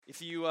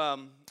If you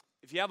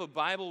have a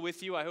Bible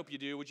with you, I hope you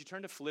do, would you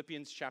turn to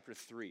Philippians chapter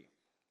 3?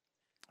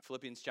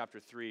 Philippians chapter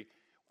 3.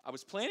 I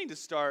was planning to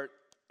start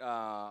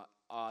a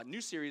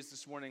new series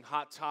this morning,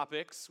 Hot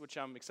Topics, which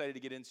I'm excited to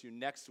get into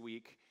next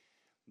week.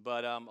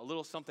 But a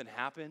little something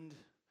happened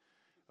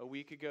a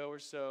week ago or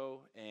so,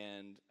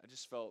 and I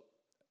just felt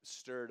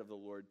stirred of the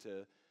Lord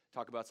to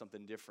talk about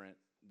something different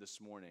this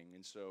morning.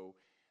 And so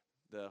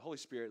the Holy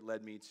Spirit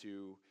led me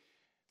to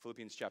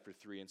Philippians chapter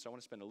 3, and so I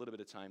want to spend a little bit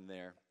of time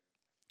there.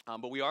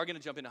 But we are going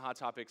to jump into Hot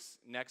Topics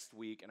next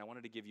week, and I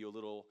wanted to give you a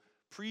little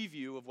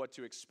preview of what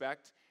to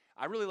expect.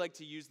 I really like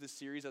to use this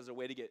series as a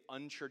way to get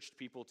unchurched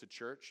people to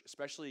church,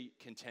 especially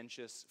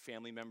contentious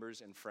family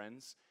members and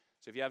friends.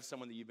 So if you have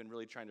someone that you've been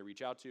really trying to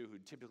reach out to who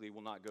typically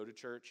will not go to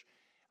church,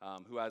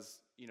 who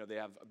has, they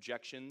have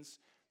objections,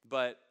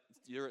 but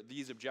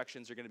these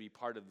objections are going to be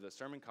part of the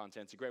sermon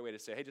content, it's a great way to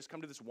say, hey, just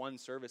come to this one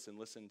service and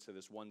listen to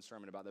this one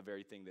sermon about the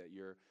very thing that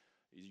you're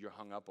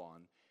hung up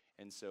on.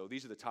 And so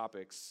these are the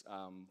topics.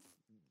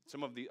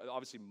 Some of the,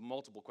 obviously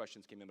multiple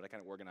questions came in, but I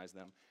kind of organized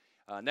them.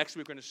 Next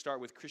week, we're going to start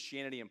with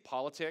Christianity and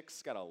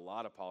politics. Got a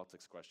lot of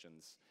politics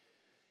questions.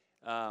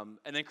 And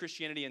then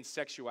Christianity and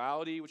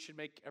sexuality, which should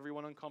make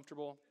everyone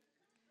uncomfortable.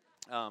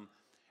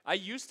 I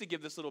used to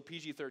give this little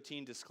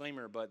PG-13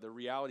 disclaimer, but the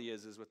reality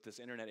is with this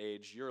internet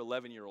age, your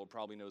 11-year-old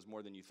probably knows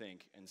more than you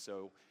think. And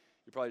so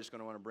you're probably just going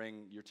to want to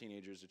bring your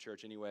teenagers to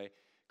church anyway.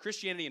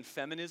 Christianity and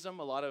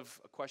feminism, a lot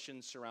of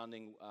questions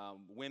surrounding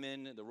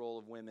women, the role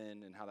of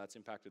women, and how that's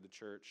impacted the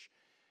church.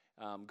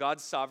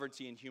 God's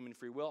sovereignty and human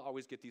free will,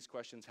 always get these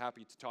questions,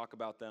 happy to talk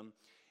about them.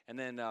 And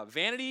then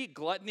vanity,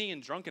 gluttony,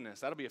 and drunkenness,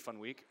 that'll be a fun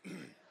week.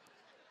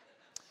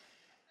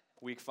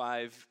 Week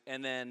 5.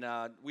 And then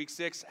week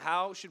 6,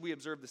 how should we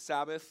observe the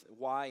Sabbath,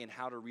 why, and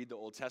how to read the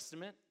Old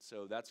Testament.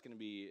 So that's going to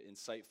be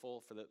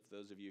insightful for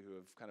those of you who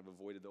have kind of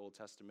avoided the Old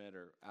Testament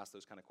or asked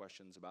those kind of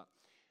questions about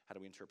how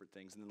do we interpret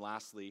things. And then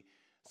lastly,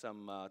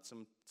 some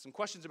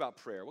questions about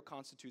prayer. What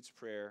constitutes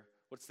prayer?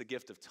 What's the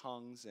gift of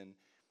tongues?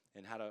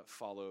 And how to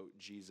follow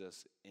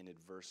Jesus in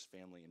adverse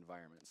family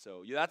environments.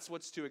 So that's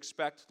what's to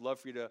expect.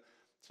 Love for you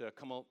to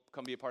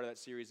come be a part of that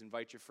series.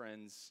 Invite your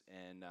friends,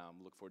 and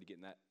look forward to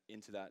getting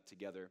into that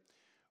together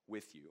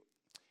with you.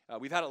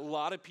 We've had a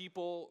lot of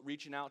people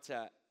reaching out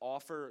to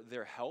offer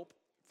their help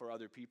for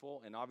other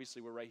people, and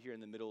obviously we're right here in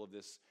the middle of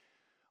this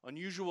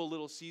unusual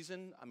little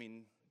season. I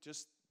mean,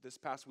 just this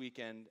past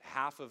weekend,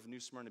 half of New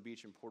Smyrna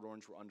Beach and Port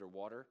Orange were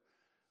underwater.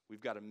 We've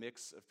got a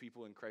mix of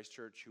people in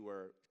Christchurch who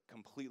are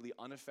completely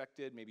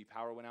unaffected. Maybe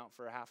power went out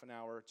for a half an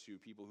hour, to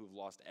people who've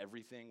lost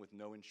everything with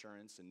no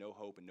insurance and no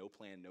hope and no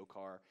plan, no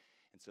car.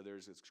 And so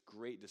there's this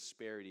great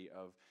disparity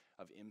of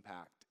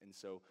impact. And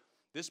so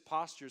this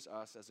postures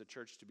us as a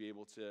church to be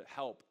able to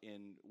help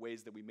in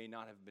ways that we may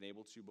not have been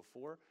able to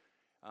before.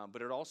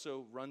 But it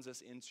also runs us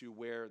into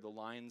where the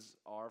lines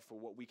are for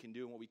what we can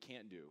do and what we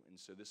can't do. And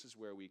so this is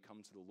where we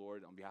come to the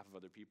Lord on behalf of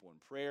other people in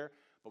prayer.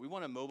 But we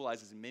want to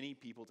mobilize as many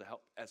people to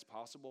help as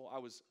possible. I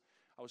was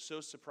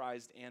so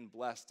surprised and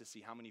blessed to see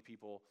how many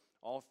people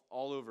all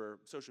over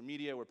social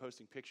media were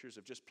posting pictures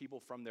of just people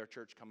from their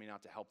church coming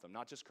out to help them.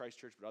 Not just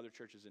Christchurch, but other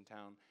churches in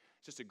town.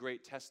 It's just a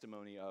great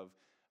testimony of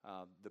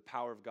the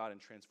power of God in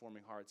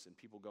transforming hearts and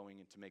people going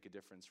in to make a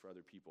difference for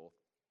other people.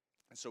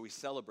 And so we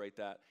celebrate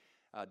that.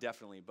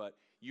 Definitely, but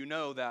you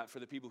know that for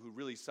the people who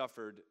really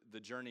suffered, the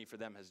journey for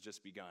them has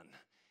just begun.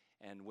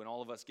 And when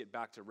all of us get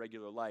back to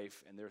regular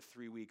life, and they're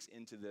 3 weeks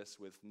into this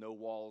with no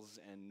walls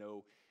and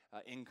no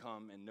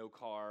income and no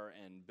car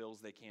and bills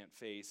they can't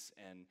face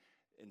and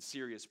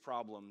serious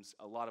problems,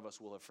 a lot of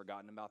us will have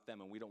forgotten about them,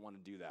 and we don't want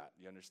to do that.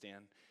 You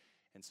understand?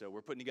 And so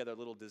we're putting together a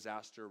little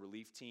disaster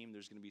relief team.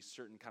 There's going to be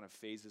certain kind of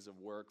phases of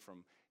work,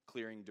 from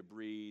clearing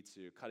debris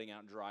to cutting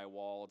out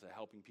drywall to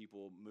helping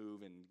people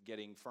move and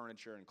getting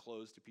furniture and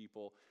clothes to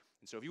people.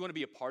 And so if you want to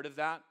be a part of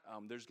that,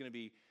 there's going to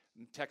be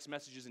text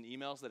messages and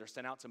emails that are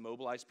sent out to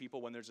mobilize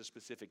people when there's a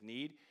specific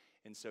need.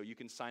 And so you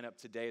can sign up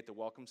today at the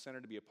Welcome Center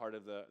to be a part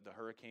of the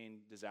hurricane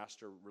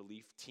disaster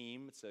relief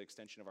team. It's an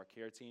extension of our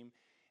care team.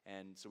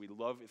 And so we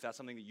love, if that's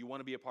something that you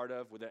want to be a part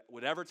of,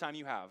 whatever time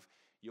you have,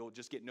 you'll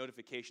just get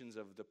notifications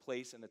of the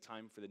place and the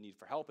time for the need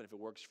for help. And if it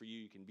works for you,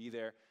 you can be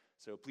there.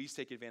 So please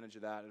take advantage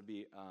of that. It'll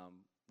be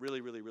really,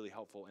 really, really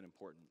helpful and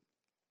important.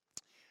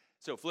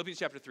 So Philippians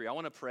chapter 3, I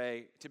want to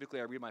pray. Typically,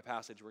 I read my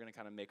passage. We're going to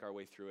kind of make our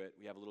way through it.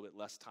 We have a little bit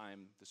less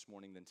time this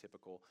morning than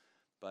typical.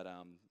 But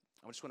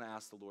I just want to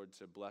ask the Lord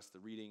to bless the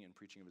reading and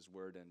preaching of his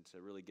word and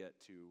to really get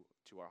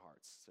to our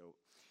hearts. So,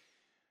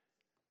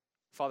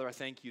 Father, I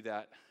thank you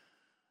that,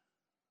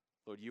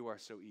 Lord, you are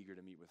so eager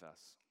to meet with us.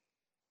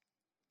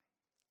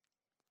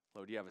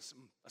 Lord, you have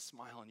a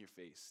smile on your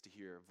face to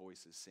hear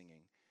voices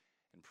singing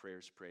and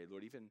prayers prayed.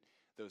 Lord, even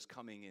those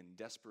coming in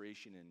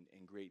desperation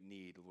and great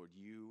need, Lord,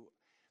 you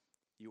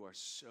are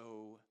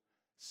so,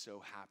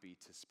 so happy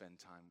to spend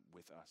time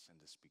with us and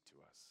to speak to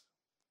us.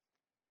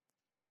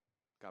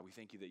 God, we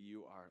thank you that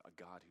you are a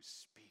God who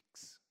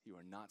speaks. You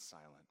are not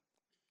silent.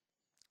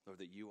 Lord,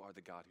 that you are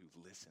the God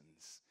who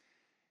listens,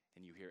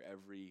 and you hear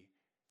every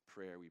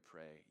prayer we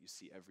pray. You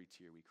see every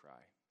tear we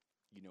cry.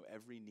 You know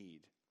every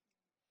need.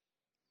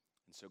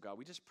 And so, God,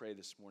 we just pray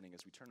this morning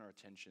as we turn our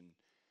attention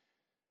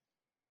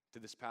to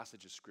this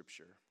passage of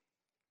Scripture,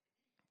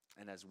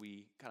 and as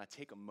we kind of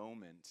take a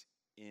moment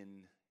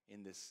in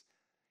this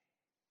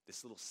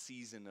little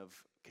season of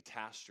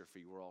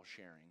catastrophe we're all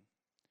sharing,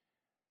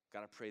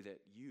 God, I pray that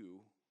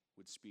you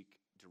would speak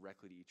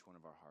directly to each one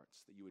of our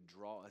hearts, that you would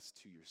draw us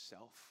to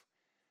yourself,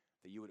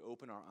 that you would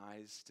open our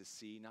eyes to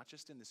see, not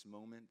just in this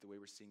moment, the way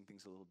we're seeing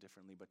things a little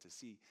differently, but to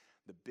see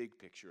the big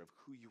picture of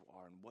who you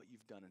are and what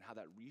you've done and how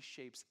that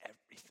reshapes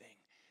everything.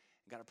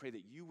 And God, I pray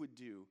that you would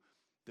do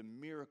the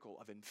miracle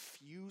of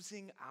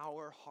infusing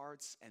our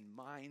hearts and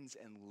minds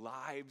and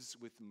lives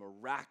with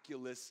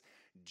miraculous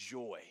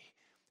joy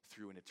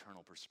through an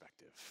eternal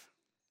perspective.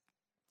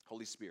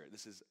 Holy Spirit,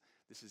 this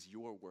is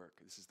your work.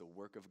 This is the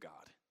work of God.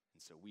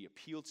 And so we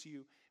appeal to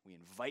you. We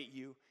invite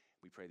you.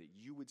 We pray that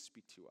you would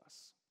speak to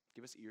us.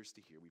 Give us ears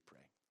to hear, we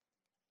pray.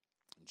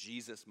 In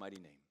Jesus' mighty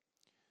name,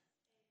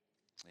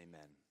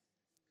 amen.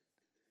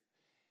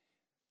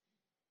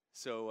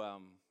 So,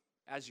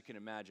 as you can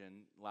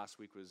imagine, last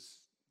week was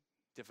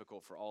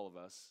difficult for all of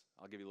us.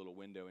 I'll give you a little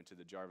window into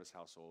the Jarvis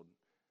household.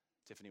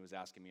 Tiffany was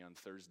asking me on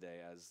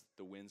Thursday as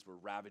the winds were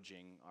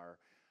ravaging our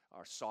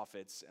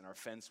soffits and our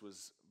fence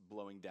was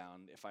blowing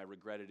down if I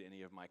regretted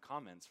any of my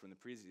comments from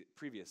the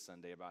previous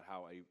Sunday about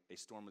how a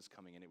storm was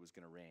coming and it was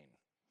going to rain.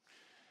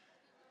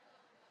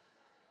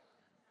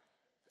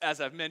 As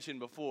I've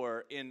mentioned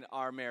before, in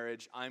our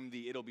marriage, I'm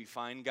the it'll be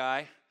fine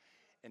guy,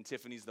 and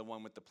Tiffany's the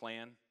one with the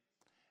plan,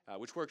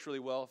 which works really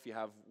well if you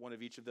have one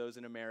of each of those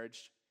in a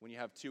marriage. When you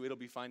have two it'll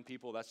be fine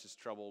people, that's just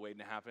trouble waiting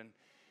to happen.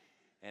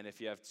 And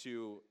if you have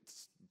two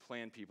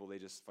plan people, they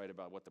just fight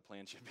about what the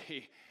plan should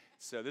be.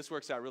 So this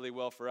works out really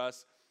well for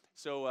us.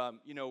 So,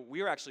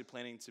 we were actually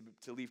planning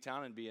to leave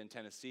town and be in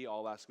Tennessee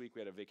all last week.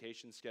 We had a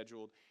vacation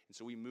scheduled, and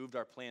so we moved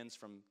our plans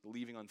from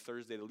leaving on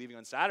Thursday to leaving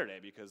on Saturday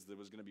because it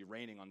was going to be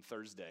raining on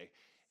Thursday,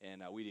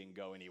 and we didn't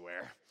go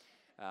anywhere.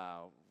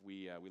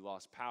 We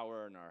lost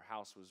power, and our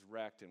house was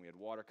wrecked, and we had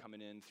water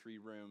coming in, 3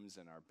 rooms,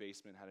 and our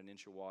basement had an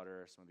inch of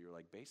water. Some of you were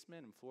like,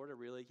 basement in Florida,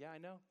 really? Yeah, I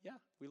know. Yeah,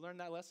 we learned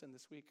that lesson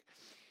this week.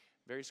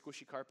 Very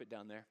squishy carpet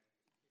down there.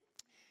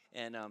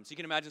 And so you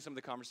can imagine some of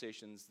the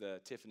conversations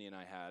that Tiffany and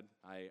I had.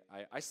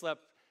 I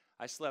slept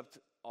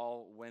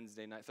all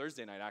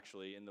Thursday night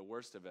actually, in the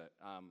worst of it,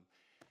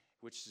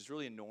 which is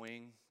really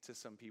annoying to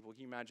some people.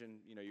 Can you imagine,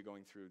 you're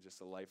going through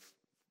just a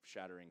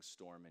life-shattering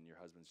storm and your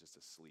husband's just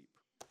asleep?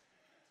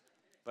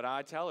 But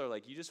I tell her,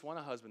 you just want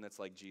a husband that's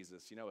like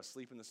Jesus,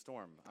 asleep in the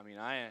storm. I mean,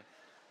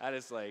 that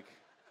is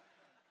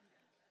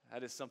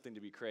something to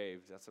be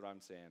craved. That's what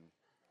I'm saying.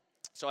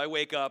 So I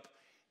wake up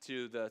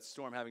to the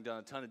storm having done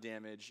a ton of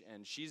damage,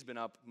 and she's been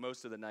up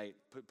most of the night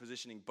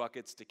positioning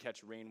buckets to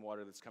catch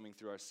rainwater that's coming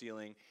through our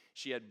ceiling.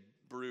 She had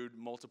brewed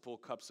multiple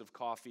cups of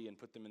coffee and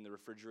put them in the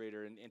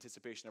refrigerator in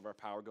anticipation of our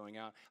power going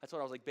out. I told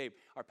her, I was like, babe,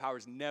 our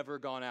power's never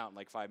gone out.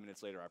 And 5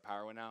 minutes later, our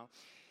power went out.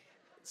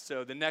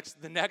 So the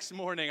next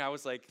morning, I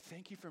was like,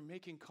 thank you for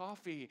making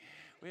coffee.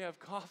 We have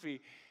coffee.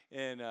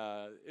 And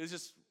it was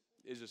just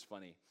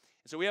funny.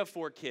 And so we have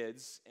 4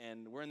 kids,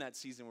 and we're in that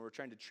season where we're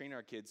trying to train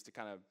our kids to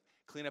kind of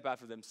clean up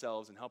after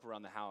themselves and help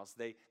around the house.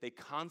 They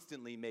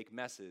constantly make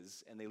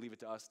messes, and they leave it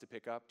to us to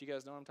pick up. Do you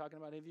guys know what I'm talking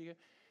about? Any of you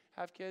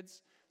have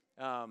kids?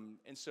 And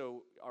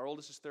so our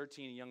oldest is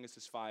 13, and youngest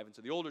is 5. And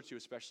so the older 2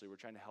 especially, we're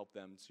trying to help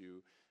them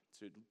to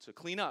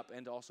clean up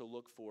and to also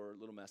look for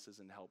little messes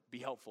and be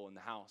helpful in the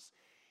house.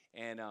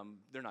 And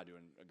they're not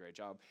doing a great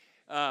job.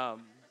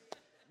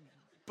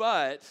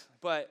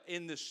 But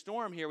in the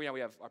storm here, we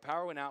have our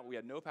power went out. We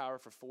had no power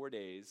for 4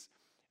 days.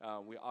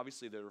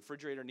 Obviously the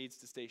refrigerator needs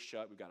to stay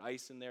shut. We've got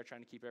ice in there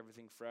trying to keep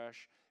everything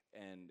fresh,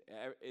 and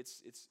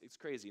it's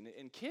crazy.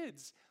 And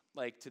kids,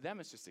 to them,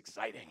 it's just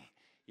exciting.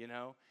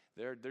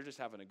 They're just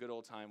having a good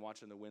old time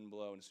watching the wind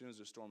blow. And as soon as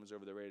the storm was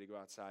over, they're ready to go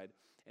outside.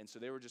 And so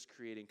they were just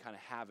creating kind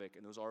of havoc,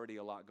 and there was already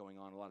a lot going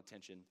on, a lot of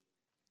tension.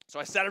 So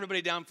I sat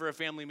everybody down for a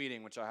family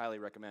meeting, which I highly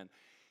recommend.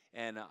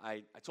 And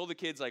I told the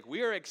kids,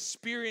 we are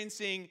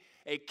experiencing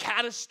a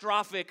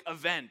catastrophic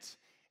event.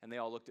 And they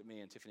all looked at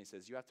me, and Tiffany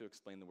says, you have to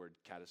explain the word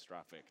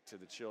catastrophic to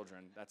the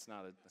children. That's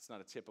not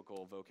a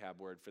typical vocab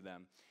word for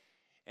them.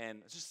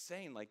 And just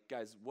saying,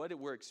 guys, what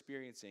we're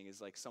experiencing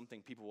is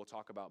something people will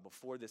talk about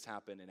before this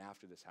happened and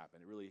after this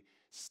happened. It really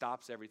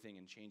stops everything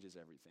and changes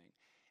everything.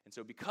 And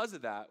so because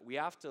of that, we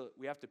have to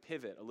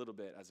pivot a little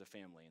bit as a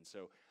family. And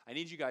so I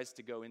need you guys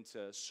to go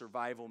into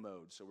survival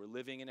mode. So we're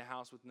living in a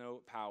house with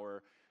no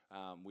power.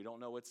 We don't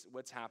know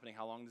what's happening,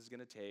 how long this is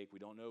going to take. We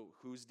don't know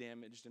who's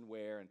damaged and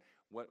where, and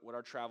what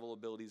our travel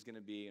ability is going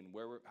to be, and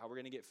how we're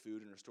going to get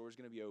food, and our store is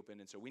going to be open.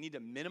 And so we need to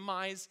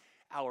minimize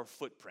our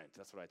footprint.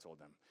 That's what I told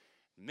them.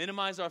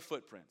 Minimize our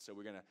footprint. So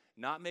we're going to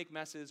not make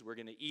messes. We're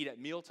going to eat at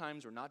meal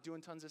times. We're not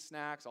doing tons of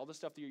snacks, all the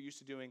stuff that you're used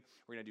to doing.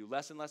 We're going to do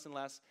less and less and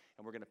less,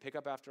 and we're going to pick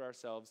up after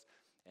ourselves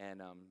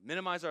and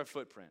minimize our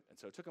footprint. And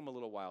so it took him a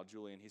little while.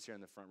 Julian, he's here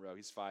in the front row.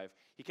 He's 5.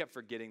 He kept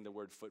forgetting the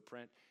word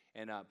footprint,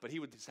 but he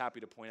was happy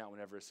to point out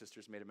whenever his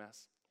sisters made a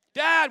mess.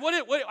 Dad,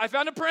 what I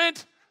found a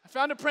print. I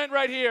found a print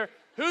right here.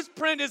 Whose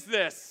print is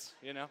this?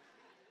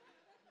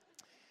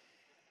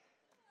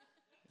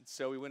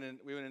 So we went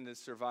into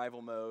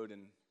survival mode,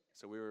 and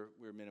so we were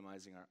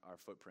minimizing our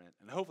footprint.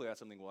 And hopefully that's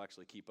something we'll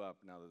actually keep up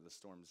now that the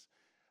storm's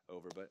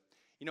over. But,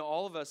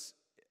 all of us,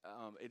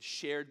 it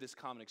shared this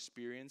common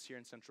experience here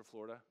in Central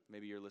Florida.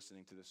 Maybe you're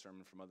listening to this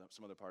sermon from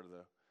some other part of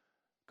the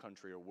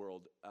country or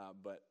world,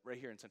 but right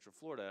here in Central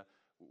Florida,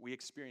 we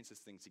experience this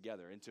thing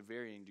together, and to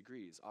varying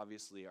degrees.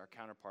 Obviously, our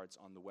counterparts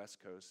on the West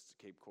Coast,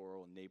 Cape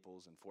Coral and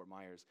Naples and Fort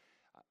Myers,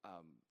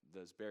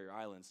 those barrier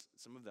islands,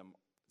 some of them,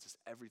 just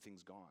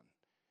everything's gone.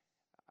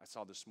 I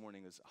saw this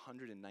morning there's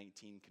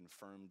 119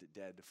 confirmed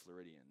dead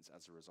Floridians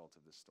as a result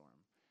of this storm.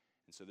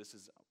 And so this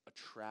is a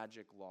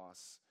tragic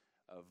loss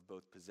of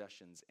both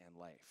possessions and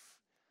life.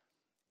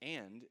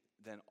 And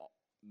then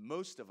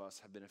most of us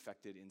have been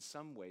affected in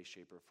some way,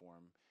 shape, or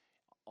form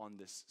on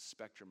this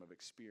spectrum of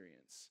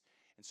experience.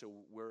 And so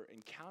we're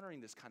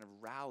encountering this kind of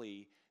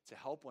rally to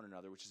help one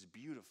another, which is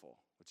beautiful,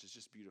 which is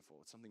just beautiful.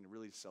 It's something to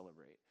really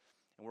celebrate.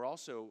 And we're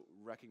also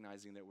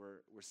recognizing that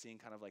we're seeing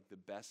kind of like the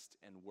best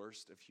and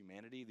worst of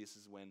humanity. This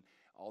is when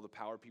all the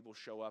power people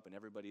show up and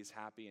everybody's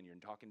happy, and you're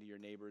talking to your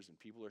neighbors and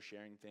people are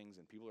sharing things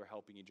and people are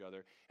helping each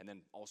other. And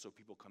then also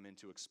people come in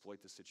to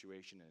exploit the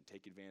situation and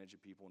take advantage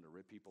of people and to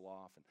rip people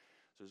off. And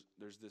so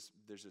there's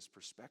this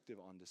perspective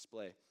on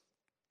display.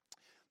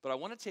 But I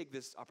want to take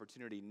this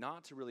opportunity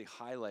not to really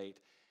highlight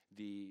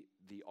the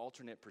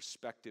alternate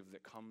perspective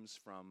that comes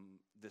from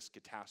this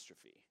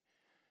catastrophe,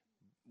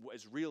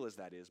 as real as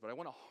that is, but I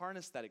want to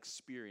harness that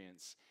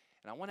experience,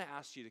 and I want to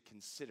ask you to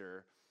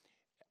consider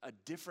a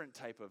different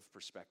type of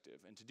perspective.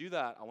 And to do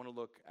that, I want to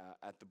look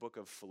at the book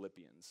of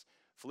Philippians.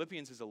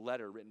 Philippians is a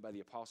letter written by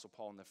the Apostle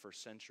Paul in the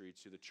first century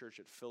to the church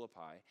at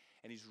Philippi,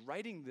 and he's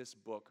writing this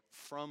book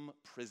from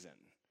prison.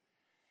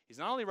 He's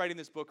not only writing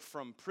this book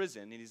from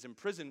prison, and he's in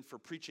prison for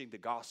preaching the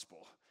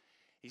gospel.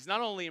 He's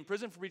not only in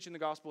prison for preaching the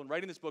gospel and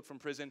writing this book from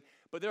prison,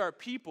 but there are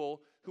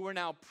people who are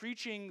now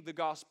preaching the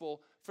gospel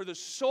for the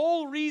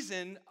sole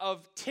reason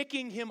of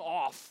ticking him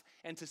off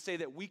and to say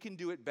that we can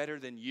do it better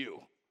than you.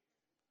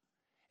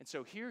 And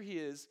so here he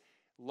is,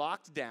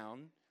 locked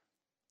down,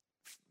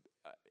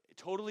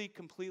 totally,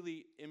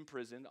 completely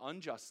imprisoned,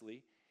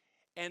 unjustly.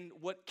 And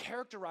what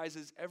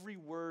characterizes every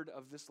word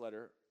of this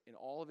letter in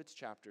all of its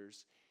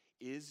chapters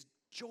is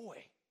joy.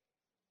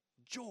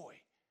 Joy.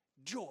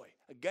 Joy.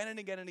 Again and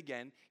again and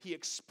again, he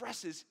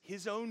expresses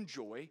his own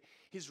joy,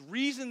 his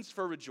reasons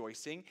for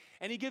rejoicing,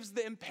 and he gives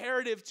the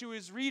imperative to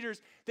his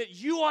readers that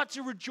you ought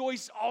to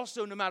rejoice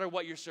also no matter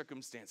what your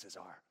circumstances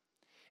are.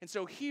 And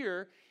so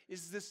here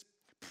is this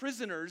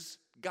prisoner's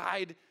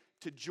guide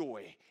to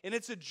joy. And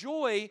it's a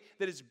joy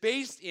that is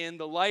based in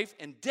the life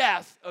and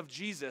death of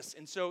Jesus.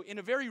 And so in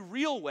a very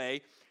real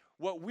way,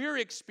 what we're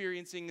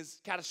experiencing is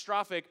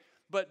catastrophic,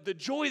 but the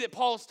joy that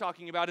Paul's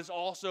talking about is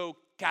also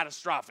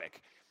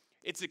catastrophic.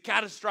 It's a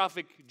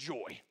catastrophic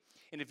joy.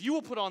 And if you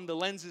will put on the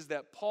lenses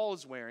that Paul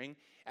is wearing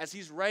as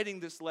he's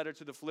writing this letter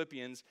to the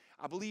Philippians,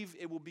 I believe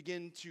it will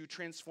begin to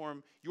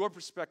transform your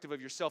perspective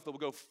of yourself that will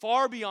go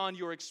far beyond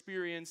your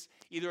experience,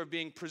 either of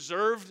being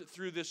preserved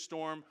through this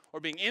storm or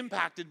being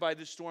impacted by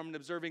this storm and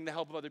observing the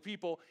help of other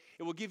people.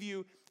 It will give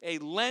you a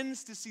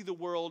lens to see the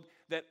world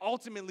that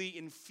ultimately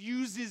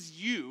infuses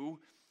you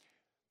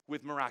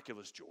with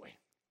miraculous joy.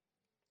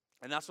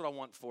 And that's what I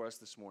want for us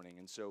this morning.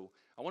 And so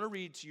I want to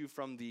read to you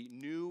from the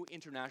New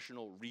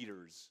International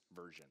Reader's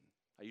Version.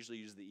 I usually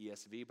use the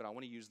ESV, but I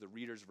want to use the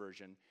Reader's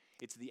Version.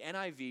 It's the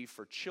NIV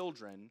for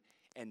children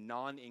and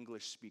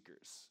non-English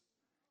speakers.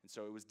 And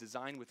so it was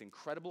designed with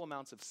incredible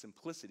amounts of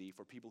simplicity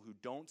for people who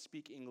don't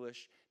speak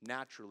English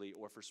naturally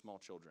or for small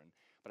children.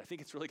 But I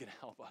think it's really going to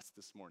help us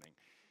this morning.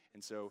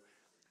 And so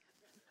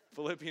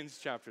Philippians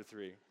chapter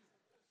 3.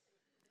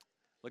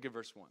 Look at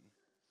verse 1.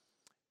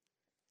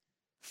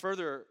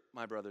 Further,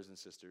 my brothers and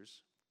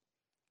sisters,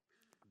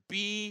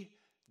 be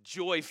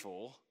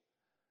joyful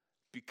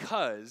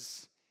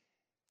because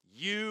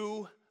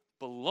you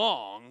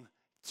belong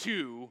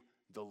to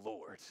the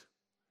Lord.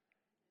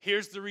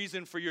 Here's the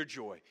reason for your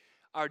joy.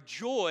 Our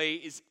joy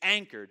is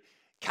anchored.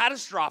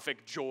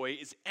 Catastrophic joy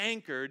is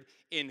anchored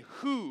in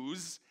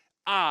whose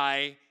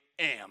I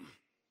am.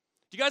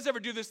 Do you guys ever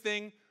do this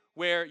thing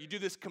where you do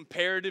this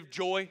comparative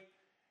joy?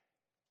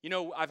 You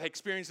know, I've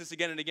experienced this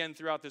again and again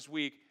throughout this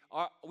week.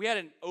 We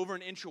had over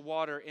an inch of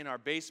water in our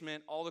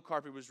basement. All the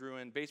carpet was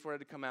ruined. Baseboard had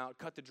to come out,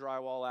 cut the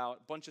drywall out.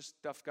 A bunch of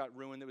stuff got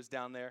ruined that was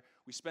down there.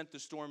 We spent the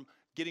storm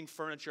getting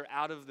furniture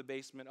out of the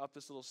basement, up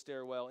this little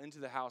stairwell, into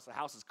the house. The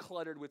house is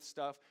cluttered with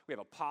stuff. We have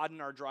a pod in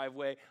our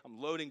driveway. I'm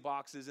loading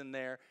boxes in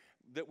there.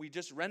 That we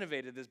just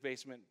renovated this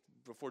basement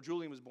before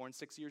Julian was born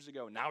 6 years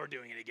ago. Now we're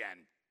doing it again.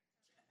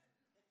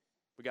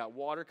 We got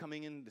water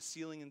coming in the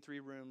ceiling in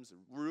 3 rooms. The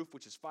roof,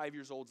 which is 5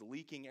 years old, is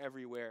leaking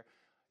everywhere.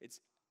 It's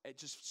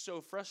just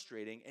so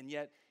frustrating, and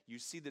yet you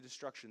see the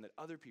destruction that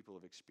other people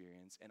have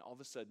experienced, and all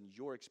of a sudden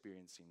your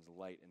experience seems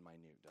light and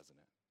minute, doesn't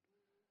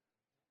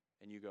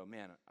it? And you go,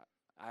 man,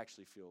 I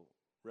actually feel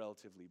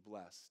relatively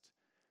blessed.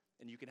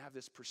 And you can have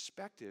this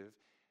perspective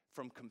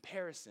from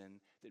comparison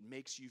that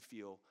makes you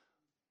feel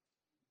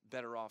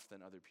better off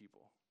than other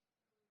people.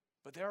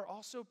 But there are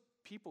also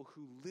people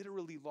who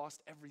literally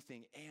lost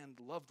everything and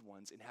loved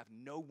ones and have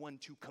no one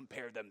to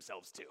compare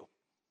themselves to.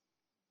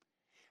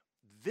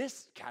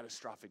 This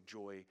catastrophic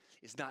joy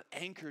is not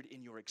anchored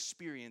in your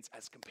experience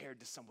as compared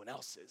to someone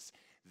else's.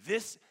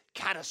 This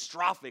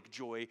catastrophic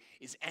joy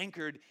is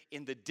anchored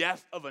in the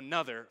death of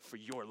another for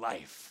your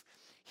life.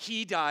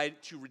 He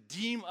died to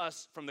redeem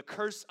us from the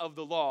curse of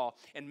the law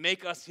and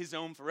make us his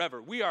own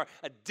forever. We are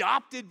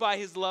adopted by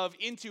his love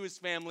into his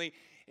family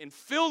and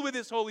filled with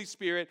his Holy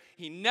Spirit.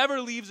 He never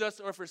leaves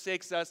us or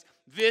forsakes us.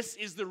 This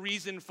is the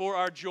reason for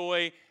our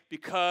joy,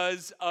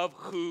 because of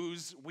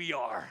whose we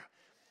are.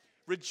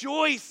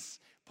 Rejoice,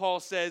 Paul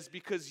says,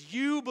 because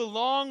you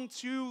belong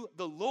to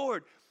the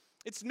Lord.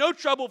 It's no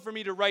trouble for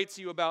me to write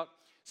to you about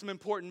some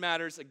important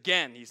matters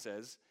again, he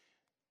says.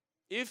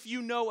 If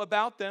you know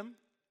about them,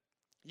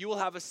 you will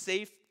have a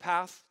safe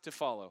path to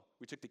follow.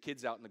 We took the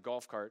kids out in the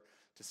golf cart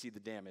to see the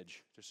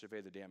damage, to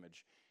survey the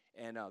damage.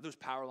 And those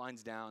power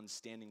lines down,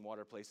 standing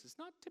water places,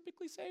 not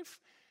typically safe.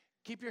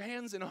 Keep your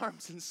hands and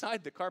arms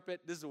inside the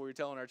carpet. This is what we're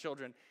telling our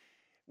children.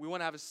 We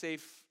want to have a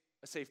safe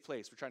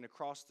place. We're trying to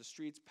cross the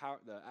streets.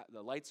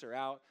 The lights are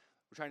out.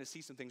 We're trying to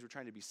see some things. We're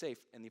trying to be safe.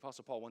 And the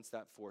Apostle Paul wants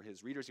that for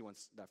his readers. He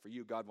wants that for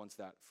you. God wants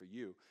that for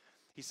you.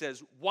 He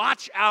says,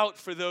 watch out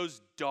for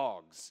those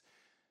dogs.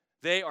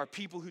 They are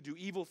people who do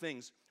evil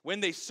things. When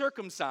they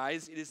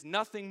circumcise, it is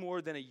nothing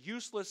more than a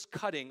useless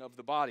cutting of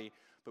the body.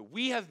 But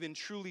we have been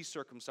truly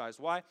circumcised.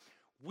 Why?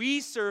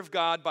 We serve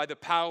God by the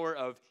power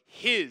of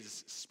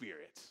his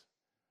Spirit,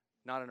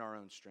 not in our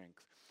own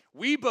strength.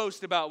 We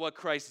boast about what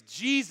Christ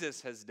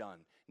Jesus has done,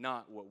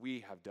 not what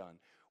we have done.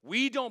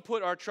 We don't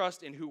put our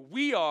trust in who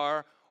we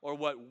are or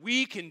what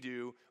we can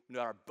do, but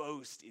our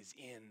boast is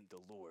in the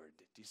Lord.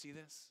 Do you see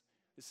this?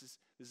 This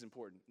is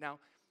important. Now,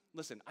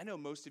 listen, I know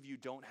most of you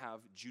don't have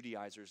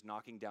Judaizers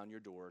knocking down your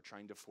door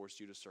trying to force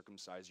you to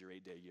circumcise your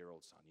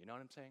 8-year-old son. You know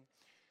what I'm saying?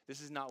 This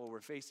is not what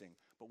we're facing.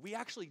 But we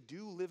actually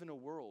do live in a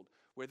world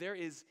where there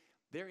is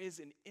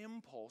an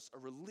impulse, a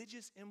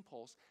religious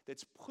impulse,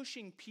 that's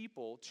pushing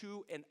people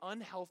to an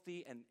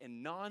unhealthy and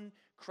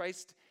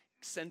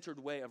non-Christ-centered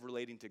way of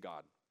relating to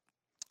God.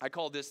 I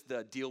call this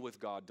the deal with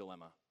God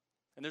dilemma.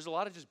 And there's a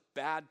lot of just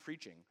bad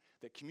preaching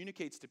that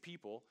communicates to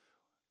people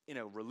in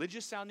a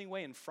religious-sounding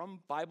way and from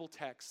Bible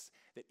texts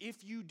that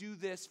if you do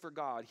this for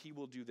God, he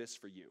will do this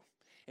for you.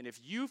 And if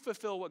you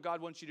fulfill what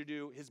God wants you to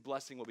do, his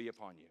blessing will be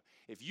upon you.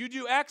 If you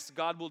do X,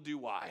 God will do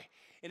Y.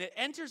 And it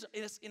enters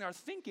in our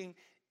thinking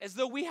as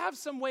though we have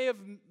some way of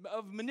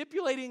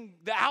manipulating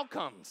the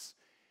outcomes.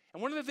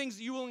 And one of the things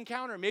that you will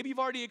encounter, maybe you've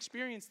already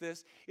experienced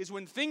this, is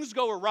when things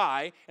go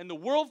awry and the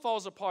world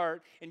falls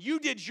apart and you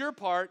did your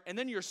part and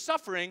then you're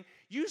suffering,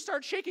 you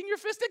start shaking your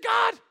fist at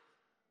God.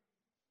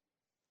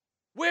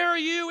 Where are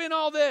you in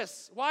all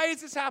this? Why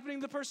is this happening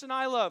to the person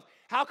I love?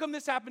 How come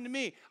this happened to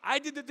me? I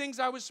did the things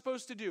I was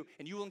supposed to do.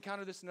 And you will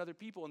encounter this in other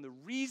people. And the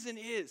reason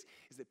is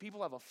that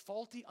people have a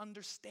faulty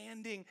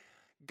understanding.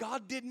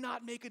 God did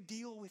not make a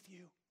deal with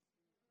you.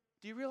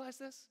 Do you realize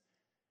this?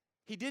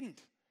 He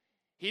didn't.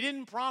 He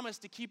didn't promise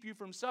to keep you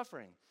from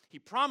suffering. He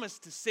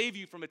promised to save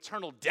you from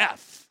eternal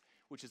death,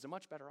 which is a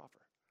much better offer.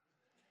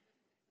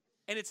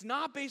 And it's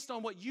not based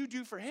on what you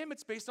do for him.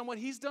 It's based on what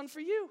he's done for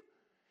you.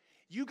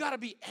 You got to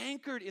be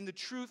anchored in the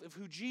truth of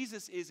who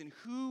Jesus is and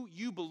who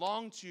you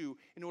belong to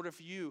in order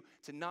for you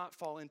to not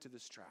fall into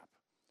this trap.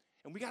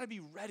 And we got to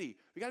be ready.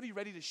 We got to be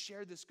ready to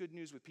share this good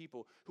news with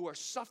people who are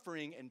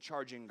suffering and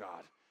charging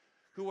God,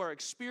 who are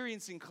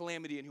experiencing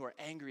calamity and who are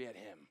angry at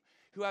him,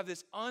 who have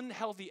this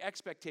unhealthy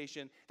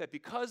expectation that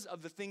because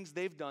of the things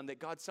they've done that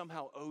God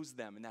somehow owes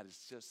them, and that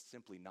is just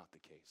simply not the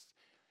case.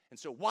 And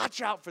so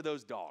watch out for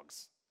those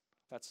dogs.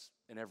 That's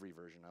in every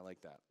version. I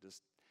like that.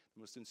 Just the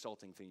most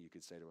insulting thing you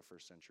could say to a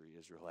first century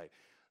Israelite.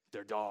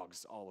 They're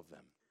dogs, all of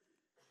them.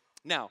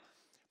 Now,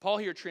 Paul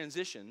here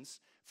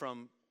transitions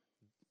from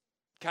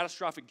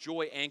catastrophic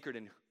joy anchored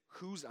in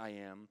whose I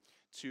am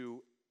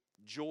to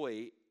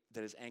joy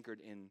that is anchored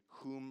in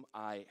whom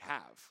I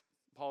have.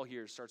 Paul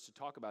here starts to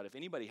talk about if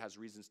anybody has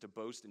reasons to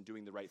boast in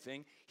doing the right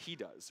thing, he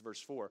does.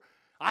 Verse 4,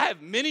 I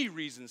have many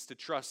reasons to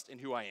trust in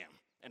who I am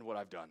and what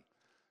I've done.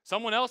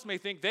 Someone else may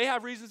think they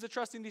have reasons to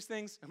trust in these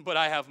things, but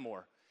I have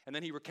more. And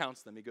then he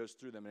recounts them. He goes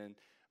through them. And in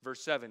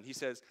verse 7, he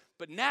says,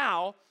 but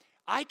now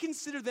I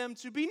consider them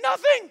to be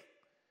nothing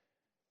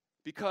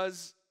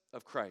because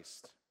of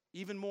Christ.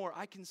 Even more,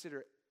 I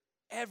consider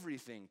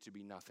everything to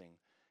be nothing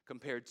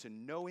compared to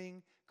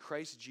knowing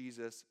Christ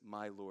Jesus,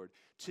 my Lord.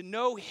 To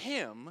know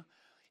him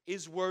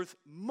is worth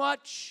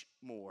much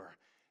more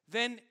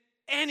than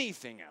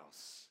anything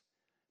else.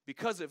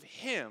 Because of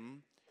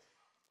him,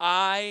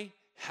 I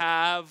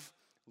have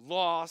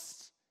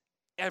lost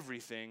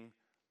everything,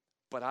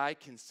 but I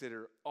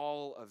consider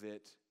all of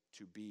it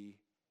to be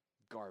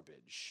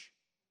garbage,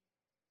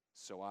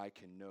 so I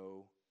can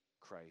know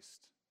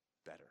Christ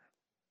better.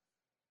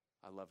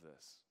 I love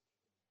this.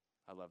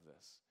 I love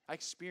this. I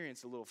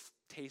experienced a little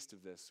taste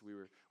of this.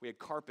 We had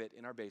carpet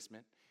in our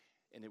basement,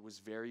 and it was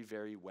very,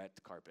 very wet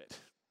carpet.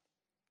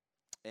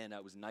 And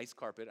it was nice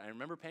carpet. I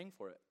remember paying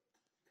for it.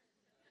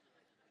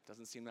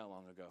 Doesn't seem that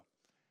long ago.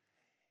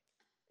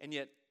 And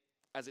yet,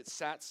 as it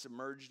sat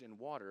submerged in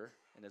water,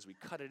 and as we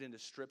cut it into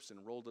strips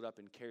and rolled it up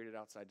and carried it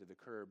outside to the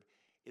curb,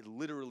 it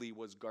literally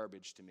was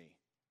garbage to me.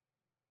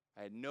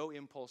 I had no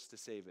impulse to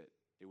save it.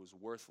 It was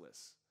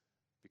worthless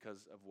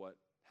because of what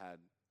had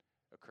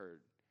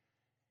occurred.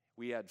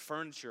 We had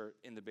furniture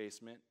in the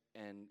basement,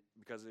 and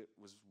because it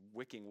was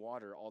wicking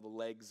water, all the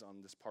legs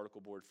on this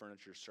particle board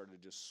furniture started to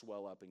just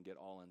swell up and get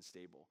all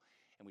unstable.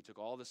 And we took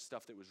all this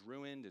stuff that was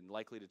ruined and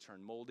likely to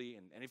turn moldy,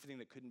 and anything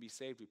that couldn't be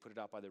saved, we put it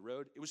out by the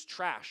road. It was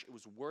trash. It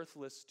was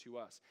worthless to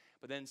us.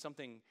 But then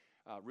something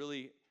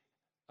really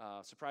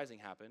surprising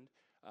happened.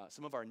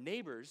 Some of our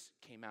neighbors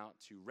came out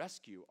to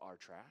rescue our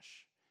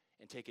trash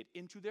and take it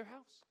into their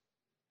house.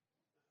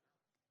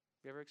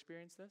 You ever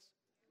experienced this?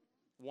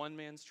 One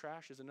man's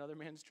trash is another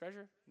man's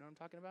treasure. You know what I'm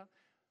talking about?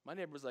 My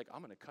neighbor was like,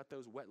 I'm going to cut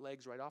those wet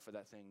legs right off of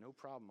that thing. No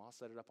problem. I'll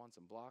set it up on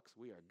some blocks.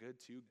 We are good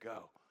to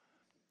go.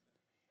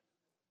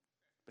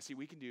 But see,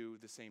 we can do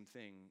the same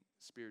thing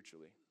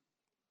spiritually.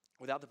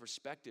 Without the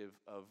perspective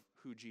of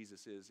who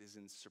Jesus is, his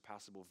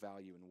unsurpassable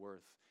value and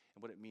worth,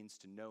 and what it means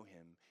to know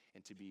him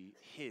and to be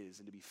his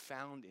and to be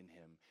found in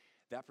him,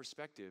 that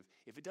perspective,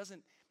 if it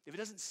doesn't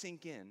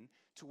sink in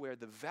to where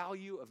the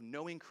value of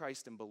knowing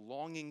Christ and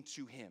belonging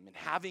to him and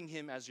having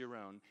him as your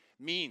own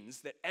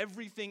means that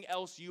everything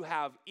else you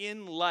have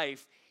in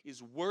life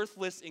is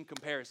worthless in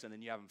comparison,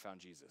 then you haven't found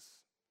Jesus.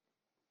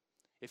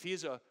 If he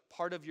is a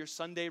part of your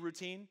Sunday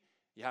routine,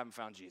 you haven't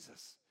found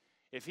Jesus.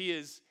 If he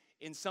is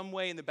in some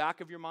way in the back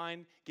of your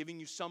mind giving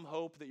you some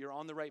hope that you're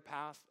on the right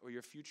path or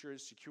your future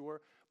is secure,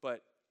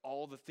 but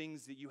all the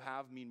things that you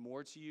have mean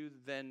more to you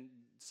than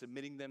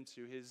submitting them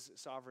to his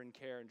sovereign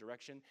care and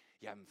direction,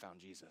 you haven't found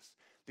Jesus.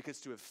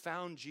 Because to have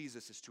found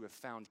Jesus is to have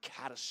found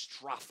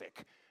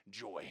catastrophic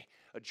joy,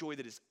 a joy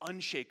that is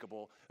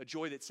unshakable, a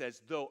joy that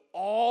says, though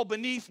all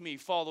beneath me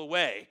fall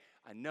away,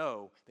 I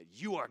know that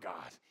you are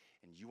God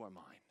and you are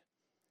mine.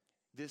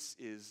 This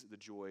is the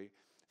joy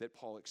that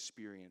Paul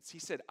experienced. He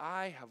said,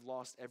 I have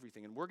lost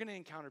everything. And we're going to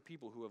encounter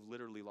people who have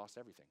literally lost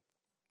everything,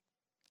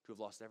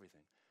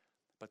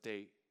 but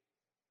they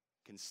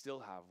can still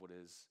have what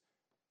is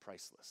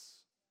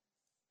priceless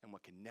and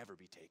what can never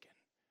be taken.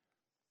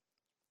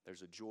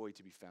 There's a joy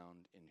to be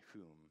found in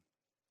whom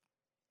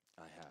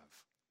I have.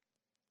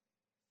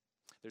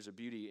 There's a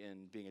beauty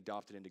in being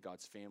adopted into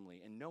God's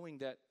family and knowing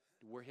that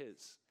we're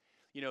his.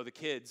 You know, the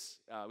kids,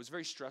 it was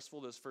very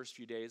stressful those first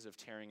few days of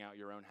tearing out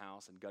your own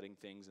house and gutting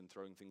things and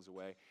throwing things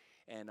away.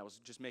 And I was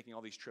just making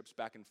all these trips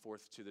back and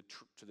forth to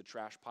the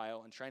trash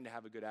pile and trying to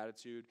have a good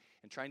attitude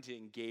and trying to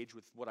engage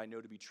with what I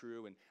know to be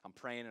true. And I'm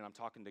praying and I'm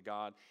talking to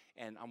God.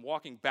 And I'm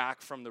walking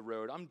back from the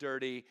road. I'm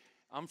dirty.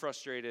 I'm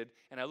frustrated.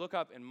 And I look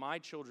up and my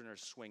children are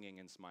swinging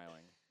and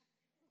smiling.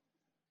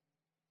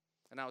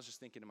 And I was just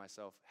thinking to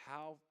myself,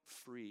 how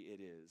free it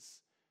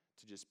is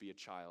to just be a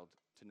child,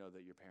 to know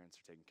that your parents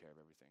are taking care of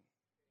everything.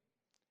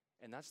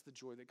 And that's the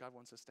joy that God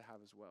wants us to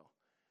have as well.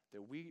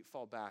 That we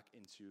fall back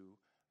into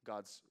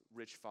God's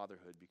rich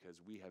fatherhood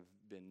because we have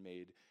been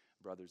made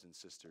brothers and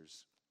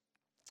sisters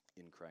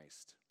in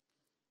Christ.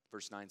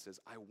 Verse 9 says,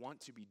 I want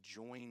to be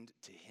joined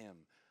to him.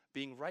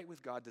 Being right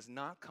with God does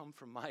not come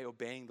from my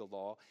obeying the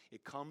law.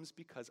 It comes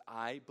because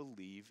I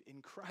believe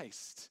in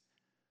Christ.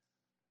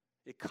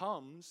 It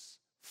comes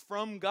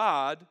from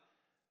God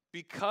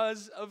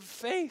because of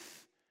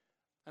faith.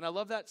 And I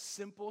love that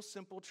simple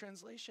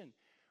translation.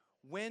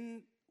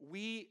 When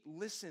we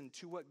listen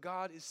to what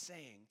God is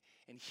saying,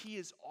 and he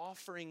is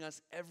offering us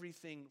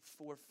everything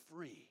for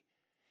free,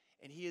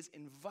 and he is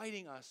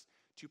inviting us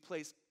to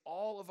place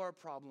all of our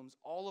problems,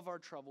 all of our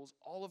troubles,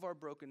 all of our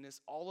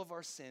brokenness, all of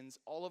our sins,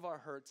 all of our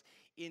hurts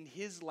in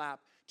his lap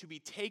to be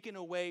taken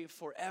away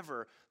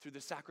forever through the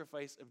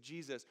sacrifice of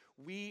Jesus.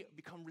 We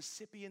become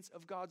recipients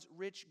of God's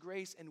rich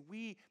grace, and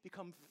we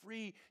become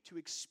free to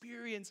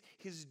experience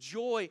his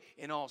joy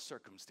in all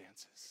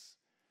circumstances.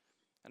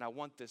 And I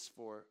want this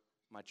for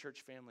my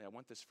church family. I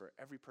want this for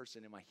every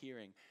person in my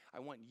hearing. I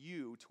want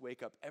you to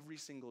wake up every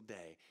single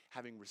day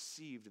having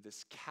received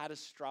this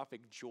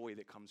catastrophic joy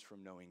that comes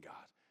from knowing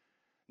God,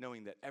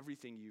 knowing that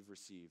everything you've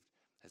received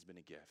has been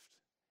a gift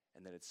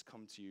and that it's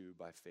come to you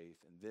by faith,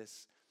 and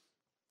this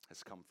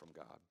has come from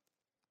God.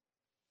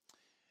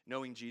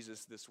 Knowing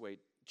Jesus this way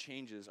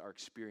changes our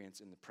experience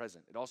in the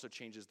present. It also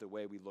changes the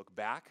way we look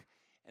back,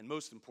 and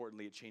most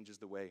importantly, it changes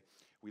the way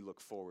we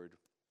look forward.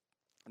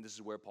 And this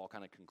is where Paul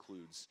kind of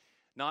concludes.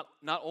 Not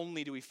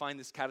only do we find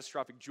this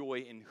catastrophic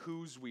joy in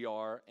whose we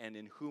are and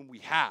in whom we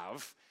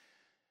have,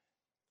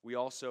 we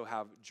also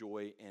have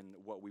joy in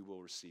what we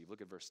will receive. Look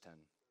at verse 10.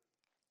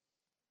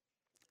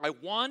 I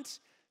want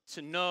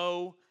to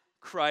know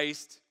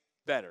Christ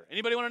better.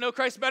 Anybody want to know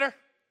Christ better?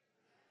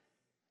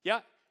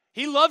 Yeah?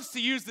 He loves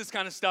to use this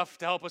kind of stuff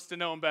to help us to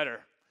know him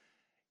better.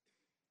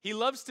 He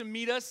loves to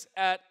meet us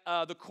at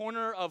the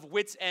corner of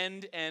Wits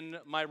End and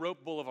My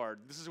Rope Boulevard.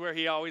 This is where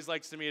he always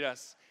likes to meet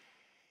us.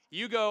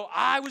 You go,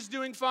 I was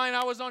doing fine,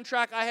 I was on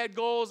track, I had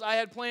goals, I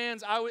had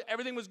plans,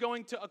 everything was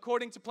going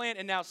according to plan,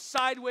 and now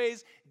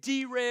sideways,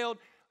 derailed,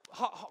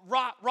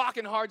 rock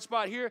and hard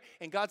spot here,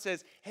 and God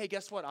says, hey,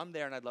 guess what? I'm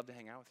there, and I'd love to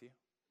hang out with you.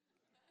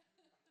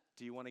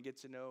 Do you want to get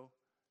to know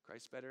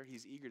Christ better?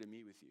 He's eager to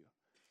meet with you.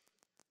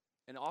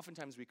 And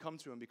oftentimes we come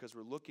to him because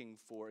we're looking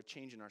for a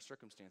change in our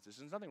circumstances.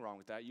 There's nothing wrong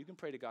with that. You can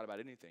pray to God about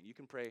anything. You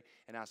can pray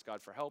and ask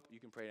God for help. You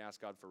can pray and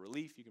ask God for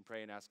relief. You can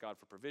pray and ask God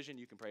for provision.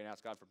 You can pray and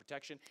ask God for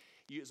protection.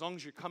 As long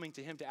as you're coming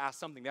to him to ask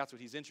something, that's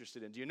what he's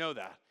interested in. Do you know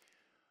that?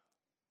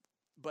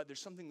 But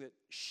there's something that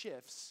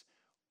shifts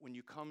when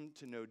you come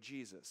to know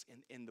Jesus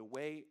in the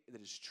way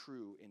that is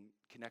true in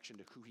connection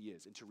to who he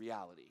is and to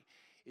reality,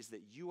 is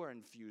that you are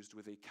infused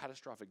with a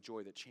catastrophic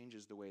joy that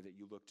changes the way that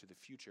you look to the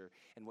future.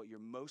 And what you're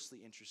mostly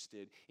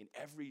interested in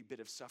every bit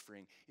of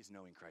suffering is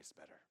knowing Christ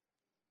better.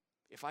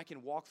 If I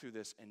can walk through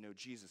this and know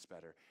Jesus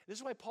better. This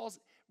is why Paul's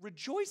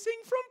rejoicing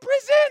from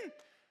prison.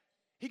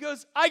 He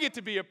goes, I get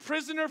to be a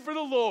prisoner for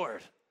the Lord.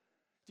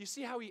 Do you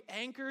see how he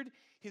anchored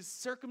his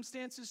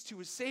circumstances to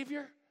his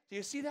Savior? Do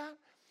you see that?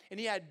 And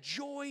he had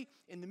joy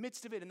in the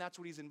midst of it, and that's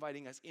what he's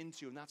inviting us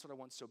into, and that's what I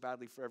want so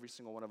badly for every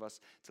single one of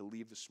us to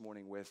leave this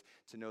morning with,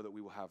 to know that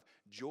we will have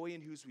joy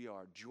in whose we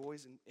are,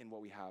 joys in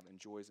what we have, and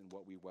joys in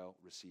what we will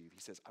receive. He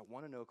says, I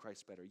want to know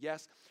Christ better.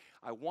 Yes,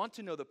 I want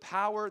to know the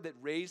power that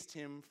raised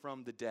him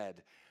from the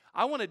dead.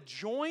 I want to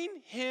join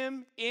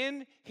him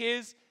in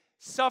his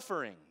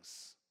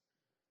sufferings.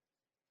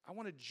 I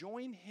want to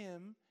join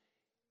him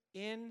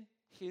in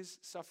his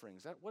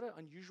sufferings. What an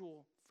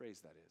unusual phrase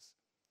that is.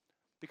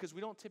 Because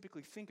we don't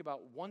typically think about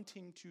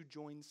wanting to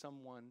join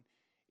someone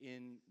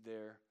in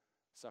their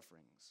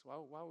sufferings.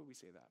 Why would we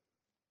say that?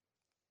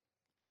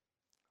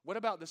 What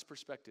about this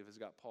perspective has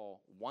got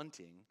Paul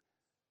wanting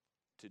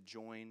to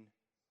join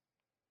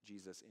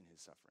Jesus in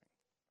his suffering?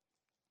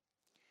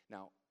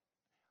 Now,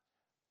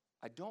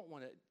 I don't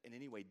want to in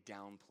any way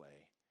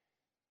downplay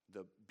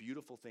the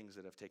beautiful things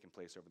that have taken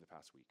place over the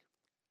past week.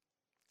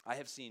 I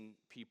have seen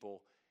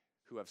people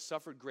who have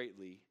suffered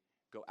greatly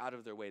go out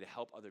of their way to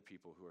help other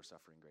people who are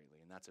suffering greatly,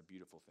 and that's a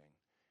beautiful thing.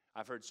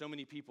 I've heard so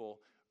many people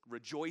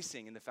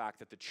rejoicing in the fact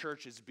that the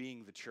church is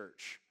being the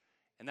church,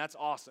 and that's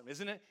awesome,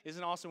 isn't it?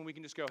 Isn't it awesome when we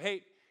can just go,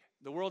 hey,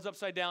 the world's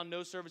upside down,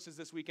 no services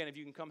this weekend, if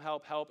you can come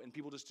help, and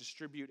people just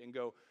distribute and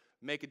go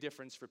make a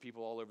difference for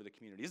people all over the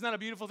community. Isn't that a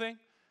beautiful thing?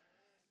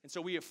 And so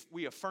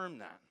we affirm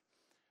that.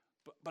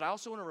 But I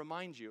also want to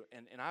remind you,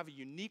 and I have a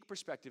unique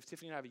perspective,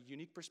 Tiffany and I have a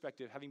unique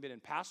perspective, having been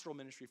in pastoral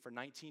ministry for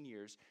 19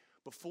 years.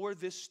 Before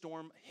this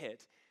storm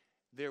hit,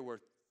 there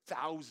were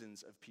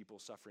thousands of people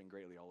suffering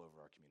greatly all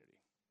over our community.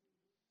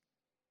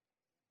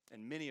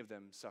 And many of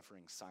them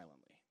suffering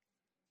silently.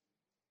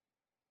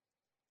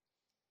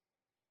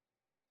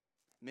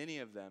 Many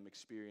of them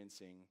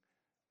experiencing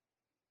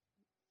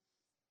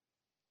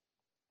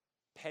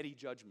petty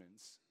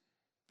judgments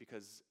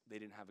because they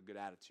didn't have a good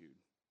attitude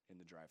in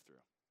the drive-thru,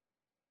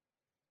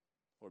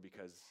 or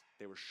because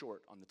they were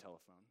short on the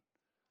telephone.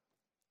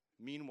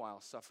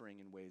 Meanwhile, suffering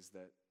in ways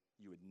that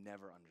you would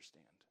never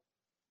understand.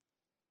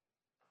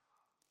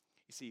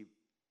 You see,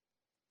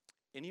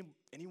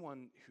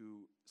 anyone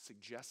who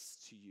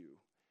suggests to you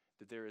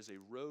that there is a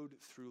road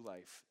through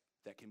life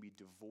that can be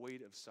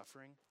devoid of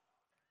suffering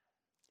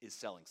is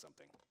selling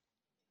something.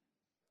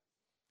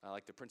 I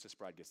like the Princess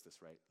Bride gets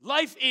this right.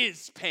 Life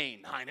is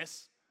pain,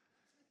 Highness.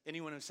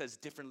 Anyone who says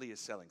differently is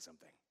selling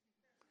something.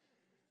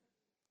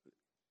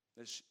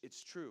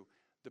 It's true.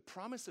 The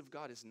promise of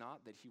God is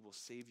not that he will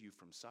save you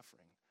from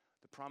suffering.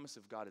 The promise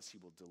of God is he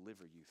will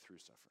deliver you through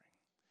suffering.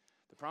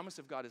 The promise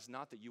of God is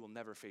not that you will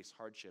never face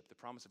hardship. The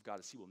promise of God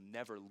is he will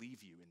never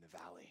leave you in the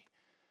valley.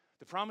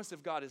 The promise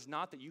of God is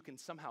not that you can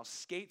somehow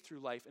skate through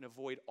life and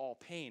avoid all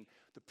pain.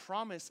 The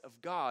promise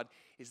of God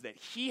is that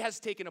he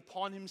has taken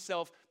upon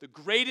himself the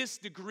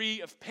greatest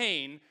degree of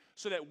pain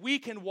so that we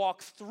can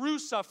walk through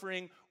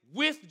suffering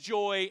with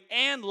joy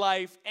and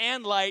life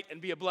and light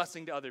and be a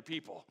blessing to other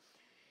people.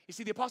 You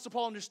see, the Apostle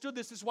Paul understood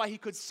this. This is why he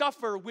could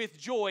suffer with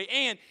joy,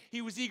 and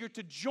he was eager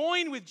to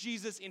join with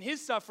Jesus in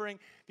his suffering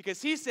because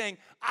he's saying,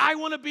 I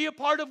want to be a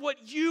part of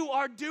what you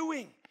are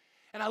doing.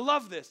 And I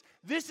love this.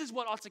 This is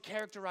what ought to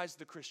characterize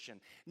the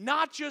Christian.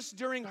 Not just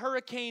during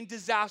hurricane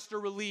disaster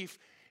relief,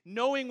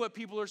 knowing what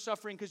people are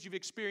suffering because you've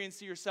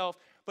experienced it yourself,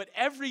 but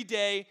every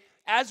day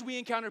as we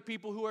encounter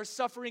people who are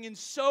suffering in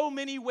so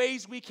many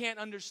ways we can't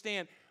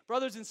understand.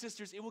 Brothers and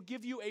sisters, it will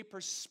give you a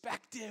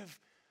perspective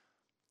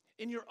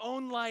in your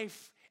own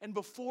life and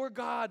before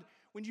God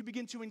when you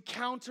begin to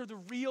encounter the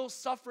real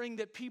suffering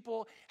that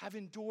people have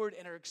endured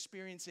and are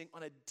experiencing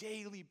on a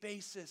daily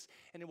basis.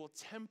 And it will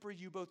temper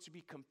you both to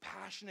be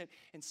compassionate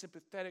and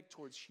sympathetic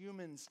towards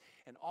humans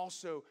and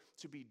also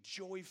to be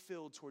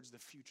joy-filled towards the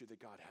future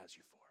that God has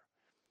you for.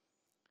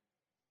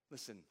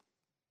 Listen,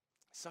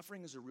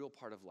 suffering is a real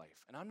part of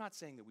life. And I'm not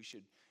saying that we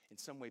should in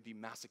some way be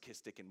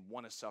masochistic and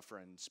want to suffer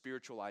and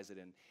spiritualize it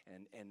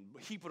and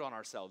heap it on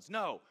ourselves.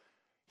 No.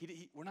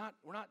 We're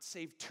not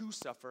saved to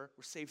suffer.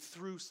 We're saved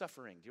through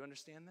suffering. Do you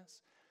understand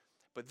this?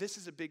 But this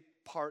is a big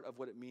part of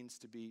what it means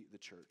to be the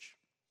church.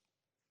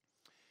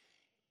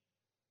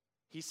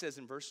 He says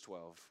in verse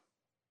 12,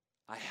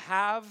 I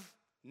have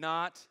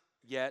not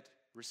yet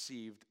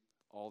received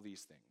all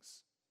these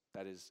things.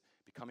 That is,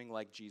 becoming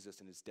like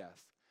Jesus in his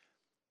death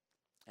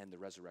and the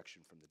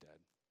resurrection from the dead.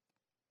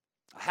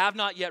 I have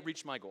not yet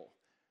reached my goal.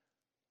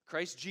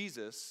 Christ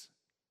Jesus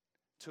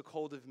took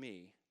hold of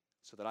me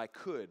so that I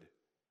could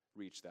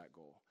reach that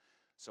goal.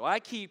 So I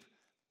keep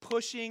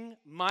pushing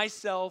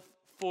myself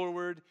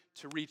forward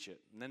to reach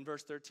it. And then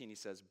verse 13, he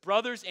says,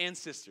 brothers and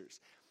sisters,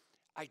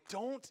 I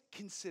don't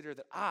consider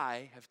that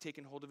I have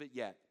taken hold of it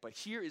yet, but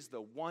here is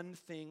the one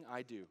thing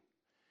I do.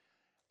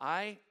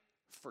 I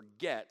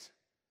forget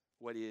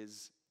what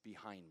is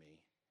behind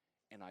me,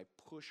 and I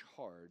push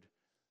hard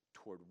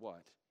toward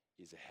what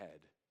is ahead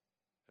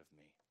of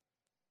me.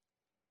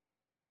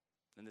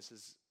 And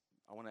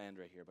I want to end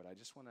right here, but I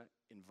just want to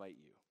invite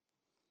you.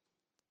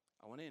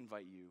 I want to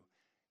invite you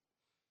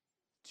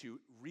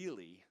to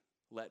really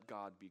let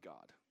God be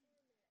God.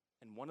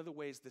 And one of the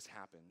ways this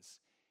happens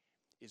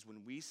is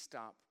when we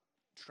stop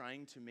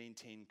trying to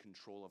maintain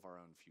control of our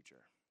own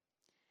future.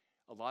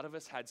 A lot of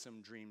us had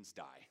some dreams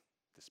die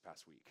this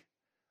past week.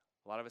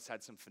 A lot of us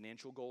had some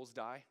financial goals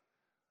die.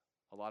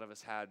 A lot of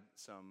us had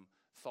some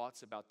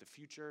thoughts about the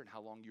future and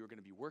how long you were going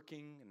to be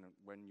working and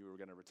when you were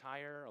going to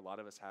retire. A lot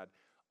of us had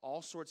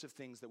all sorts of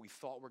things that we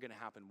thought were going to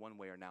happen one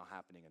way are now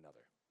happening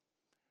another.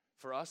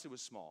 For us, it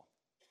was small.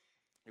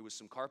 It was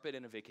some carpet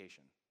and a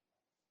vacation.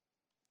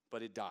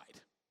 But it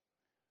died.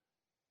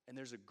 And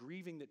there's a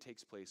grieving that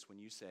takes place when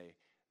you say,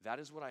 that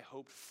is what I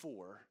hoped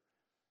for,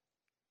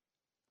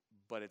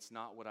 but it's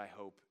not what I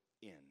hope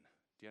in.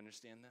 Do you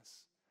understand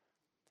this?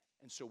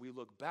 And so we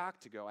look back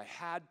to go, I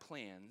had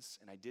plans,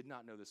 and I did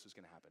not know this was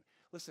going to happen.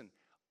 Listen,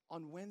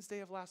 on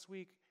Wednesday of last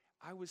week,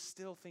 I was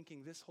still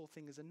thinking this whole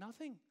thing is a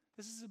nothing.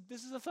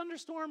 This is a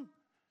thunderstorm,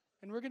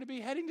 and we're going to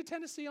be heading to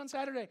Tennessee on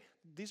Saturday.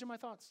 These are my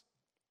thoughts.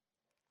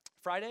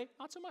 Friday,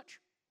 not so much.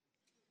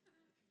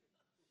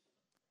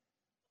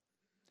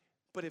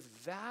 But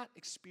if that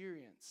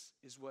experience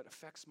is what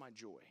affects my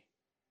joy,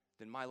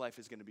 then my life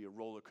is going to be a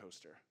roller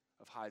coaster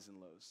of highs and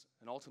lows.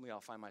 And ultimately, I'll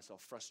find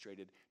myself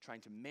frustrated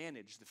trying to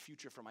manage the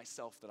future for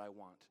myself that I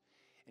want.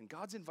 And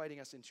God's inviting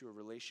us into a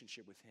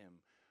relationship with him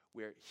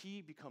where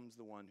he becomes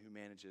the one who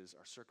manages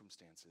our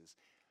circumstances.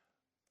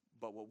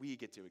 But what we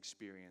get to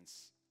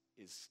experience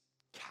is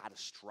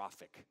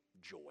catastrophic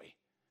joy.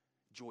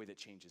 Joy that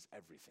changes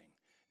everything.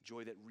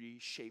 Joy that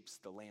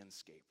reshapes the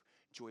landscape.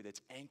 Joy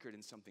that's anchored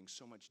in something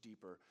so much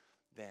deeper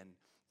than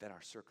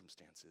our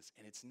circumstances.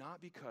 And it's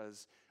not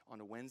because on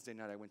a Wednesday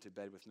night I went to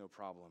bed with no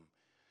problem,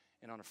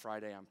 and on a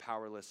Friday I'm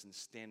powerless and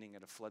standing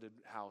at a flooded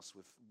house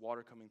with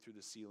water coming through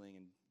the ceiling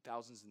and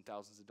thousands of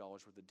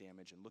dollars worth of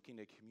damage and looking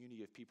at a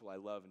community of people I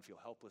love and feel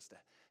helpless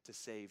to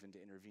save and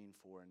to intervene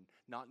for and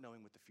not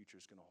knowing what the future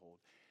is going to hold.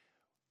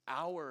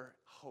 Our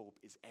hope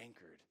is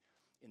anchored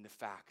in the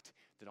fact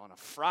that on a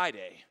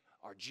Friday,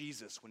 our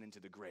Jesus went into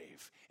the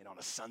grave, and on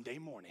a Sunday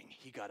morning,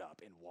 he got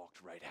up and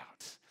walked right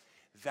out.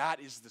 That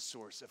is the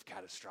source of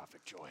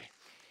catastrophic joy.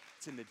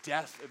 It's in the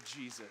death of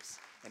Jesus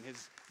and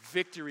his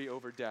victory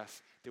over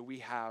death that we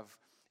have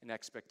an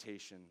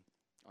expectation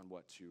on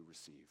what to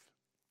receive.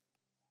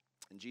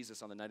 And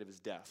Jesus, on the night of his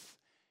death,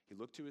 he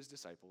looked to his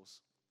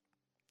disciples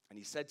and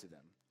he said to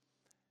them,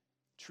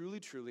 truly,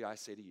 truly, I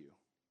say to you,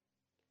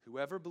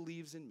 whoever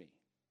believes in me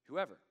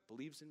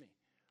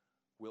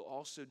will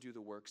also do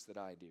the works that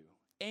I do,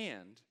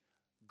 and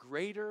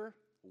greater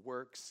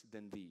works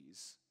than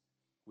these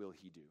will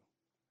he do,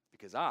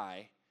 because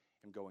I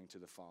am going to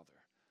the Father.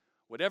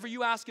 Whatever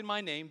you ask in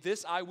my name,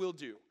 this I will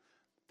do,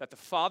 that the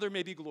Father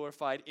may be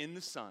glorified in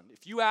the Son.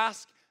 If you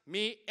ask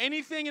me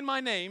anything in my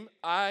name,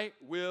 I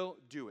will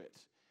do it.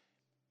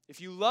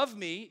 If you love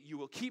me, you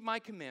will keep my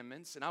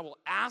commandments, and I will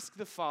ask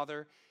the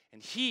Father,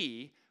 and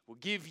he will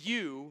give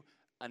you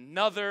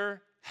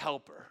another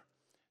helper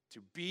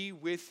to be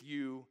with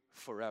you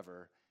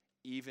forever,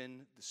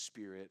 even the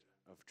Spirit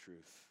of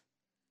truth,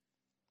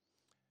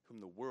 whom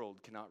the world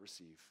cannot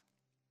receive,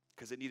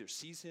 because it neither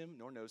sees him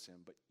nor knows him,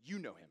 but you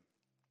know him.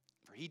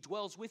 For he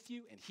dwells with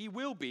you, and he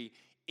will be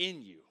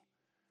in you.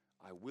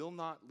 I will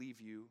not leave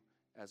you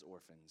as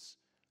orphans.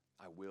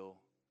 I will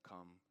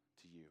come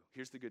to you.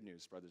 Here's the good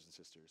news, brothers and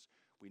sisters.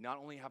 We not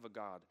only have a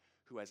God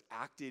who has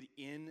acted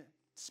in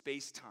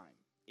space-time,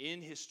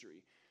 in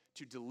history,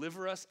 to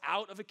deliver us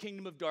out of a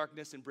kingdom of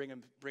darkness and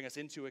bring us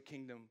into a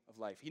kingdom of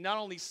life. He not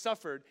only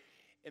suffered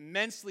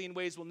immensely in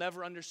ways we'll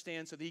never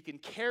understand so that he can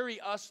carry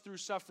us through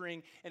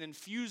suffering and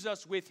infuse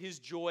us with his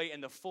joy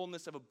and the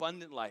fullness of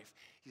abundant life.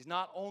 He's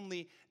not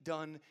only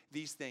done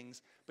these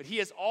things, but he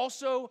has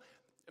also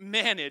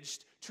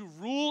managed to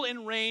rule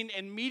and reign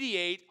and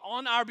mediate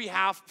on our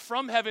behalf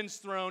from heaven's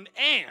throne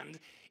and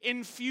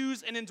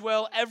infuse and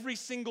indwell every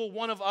single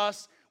one of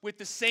us with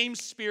the same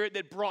Spirit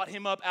that brought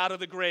him up out of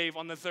the grave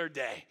on the third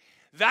day.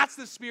 That's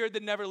the Spirit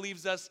that never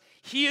leaves us.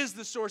 He is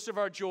the source of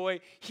our joy.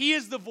 He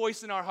is the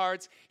voice in our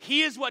hearts.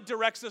 He is what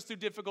directs us through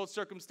difficult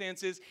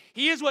circumstances.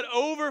 He is what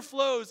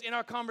overflows in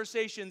our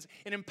conversations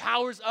and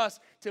empowers us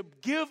to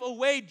give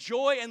away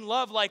joy and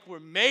love like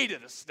we're made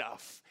of the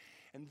stuff.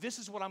 And this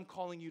is what I'm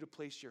calling you to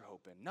place your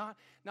hope in.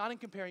 Not in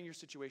comparing your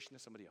situation to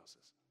somebody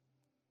else's,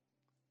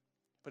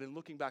 but in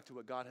looking back to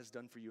what God has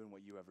done for you and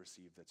what you have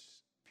received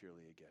that's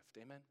purely a gift.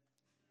 Amen?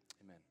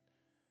 Amen.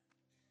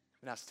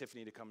 I'm going to ask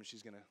Tiffany to come and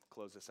she's going to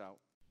close this out.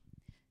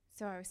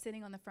 So I was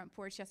sitting on the front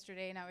porch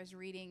yesterday and I was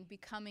reading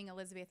Becoming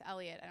Elizabeth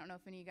Elliot. I don't know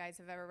if any of you guys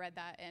have ever read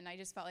that, and I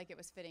just felt like it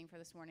was fitting for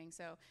this morning.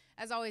 So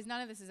as always,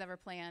 none of this is ever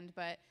planned,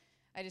 but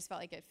I just felt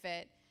like it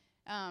fit.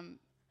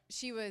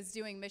 She was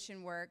doing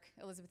mission work,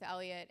 Elizabeth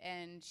Elliot,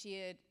 and she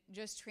had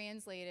just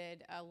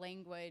translated a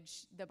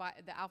language, the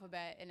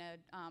alphabet in a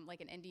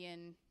like an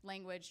Indian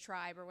language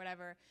tribe or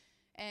whatever,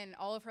 and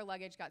all of her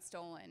luggage got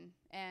stolen.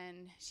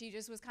 And she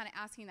just was kind of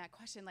asking that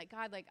question, like,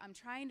 God, like, I'm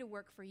trying to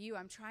work for you.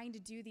 I'm trying to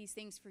do these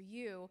things for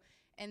you,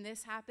 and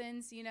this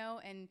happens, you know?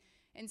 And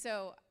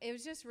so it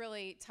was just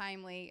really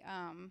timely,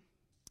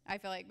 I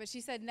feel like. But she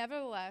said,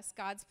 nevertheless,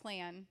 God's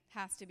plan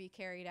has to be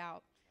carried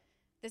out.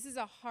 This is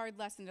a hard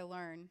lesson to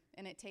learn,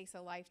 and it takes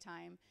a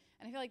lifetime.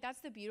 And I feel like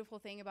that's the beautiful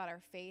thing about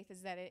our faith, is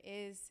that it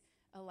is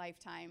a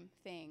lifetime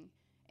thing.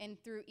 And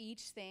through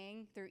each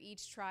thing, through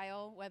each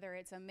trial, whether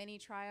it's a mini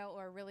trial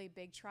or a really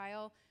big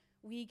trial,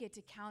 we get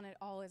to count it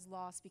all as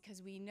loss,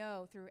 because we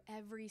know through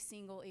every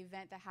single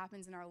event that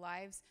happens in our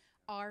lives,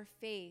 our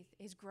faith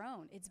is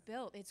grown, it's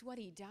built, it's what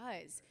he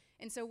does.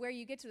 And so where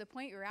you get to the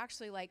point where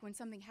actually, like, when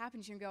something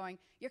happens, you're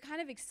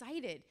kind of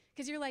excited,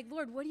 because you're like,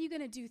 Lord, what are you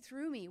going to do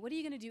through me? What are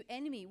you going to do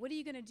in me? What are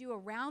you going to do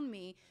around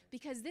me?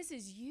 Because this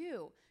is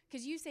you.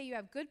 Because you say you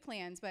have good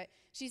plans, but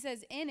she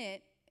says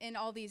in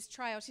all these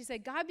trials, she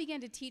said God began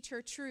to teach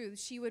her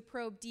truths. She would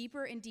probe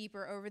deeper and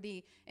deeper over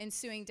the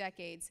ensuing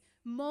decades,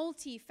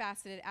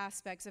 multifaceted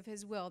aspects of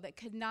his will that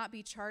could not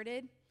be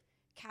charted,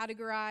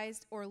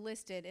 categorized, or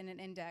listed in an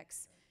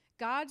index.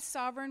 God's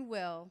sovereign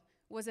will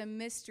was a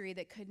mystery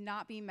that could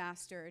not be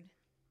mastered,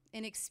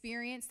 an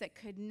experience that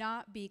could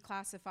not be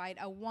classified,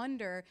 a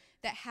wonder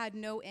that had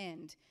no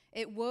end.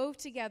 It wove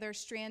together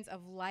strands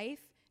of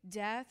life,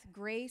 death,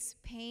 grace,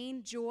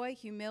 pain, joy,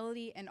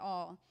 humility, and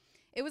all.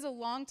 It was a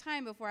long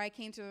time before I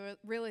came to a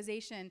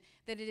realization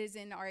that it is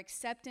in our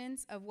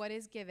acceptance of what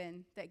is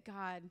given that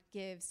God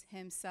gives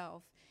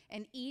himself.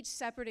 And each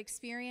separate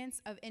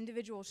experience of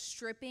individual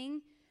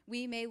stripping,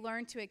 we may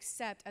learn to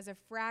accept as a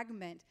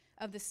fragment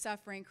of the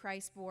suffering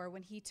Christ bore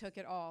when he took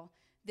it all.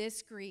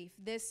 This grief,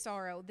 this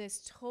sorrow,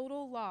 this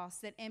total loss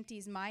that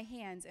empties my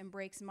hands and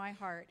breaks my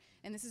heart.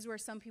 And this is where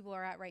some people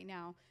are at right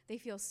now. They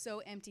feel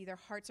so empty, their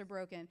hearts are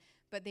broken,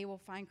 but they will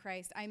find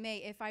Christ. I may,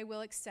 if I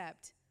will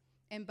accept,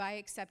 and by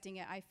accepting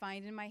it, I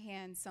find in my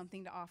hands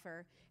something to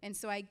offer. And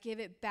so I give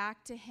it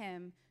back to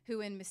him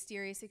who in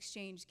mysterious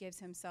exchange gives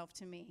himself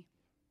to me.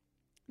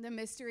 The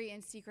mystery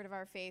and secret of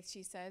our faith,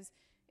 she says,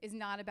 is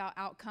not about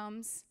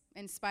outcomes,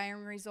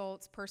 inspiring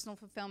results, personal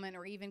fulfillment,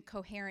 or even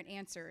coherent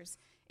answers.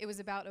 It was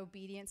about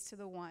obedience to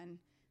the one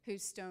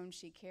whose stone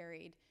she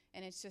carried.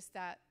 And it's just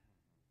that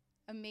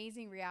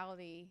amazing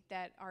reality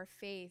that our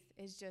faith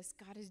is just,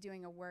 God is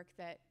doing a work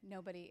that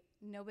nobody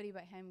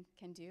but him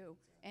can do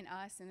in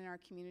us and in our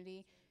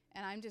community.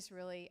 And I'm just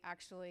really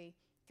actually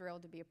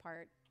thrilled to be a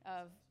part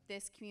of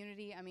this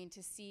community. I mean,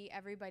 to see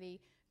everybody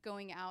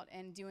going out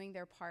and doing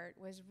their part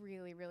was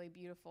really, really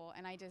beautiful.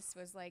 And I just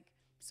was like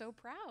so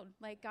proud.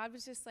 Like, God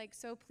was just like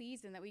so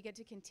pleased, and that we get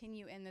to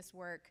continue in this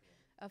work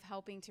of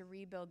helping to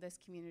rebuild this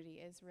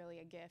community is really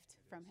a gift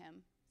from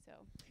him. So,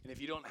 And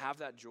if you don't have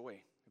that joy,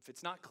 if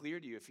it's not clear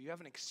to you, if you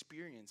haven't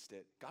experienced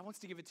it, God wants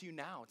to give it to you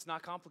now. It's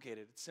not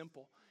complicated. It's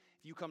simple.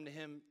 If you come to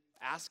him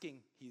asking,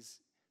 he's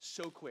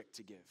so quick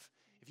to give.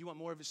 If you want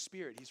more of his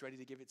spirit, he's ready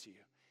to give it to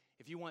you.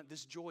 If you want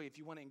this joy, if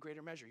you want it in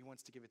greater measure, he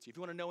wants to give it to you. If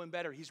you want to know him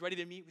better, he's ready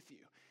to meet with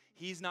you.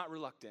 He's not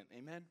reluctant.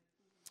 Amen?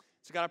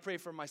 So God, I pray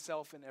for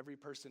myself and every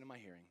person in my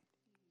hearing.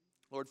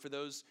 Lord, for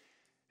those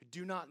who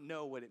do not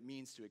know what it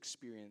means to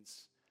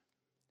experience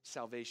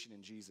salvation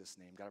in Jesus'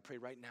 name, God, I pray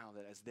right now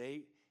that as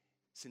they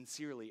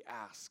sincerely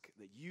ask,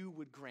 that you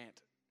would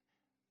grant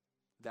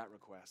that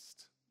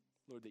request.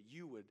 Lord, that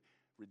you would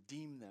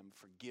redeem them,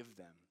 forgive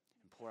them,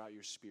 and pour out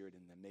your spirit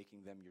in them,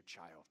 making them your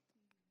child.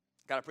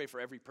 God, I pray for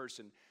every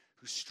person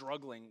who's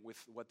struggling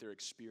with what they're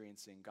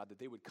experiencing, God, that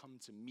they would come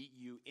to meet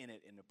you in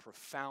it in a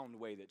profound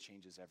way that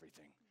changes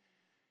everything.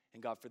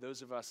 And God, for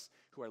those of us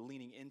who are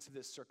leaning into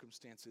this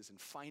circumstances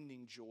and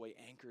finding joy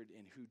anchored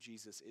in who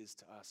Jesus is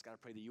to us, God, I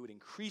pray that you would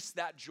increase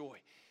that joy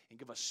and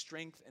give us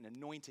strength and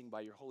anointing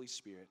by your Holy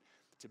Spirit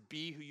to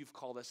be who you've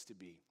called us to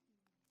be,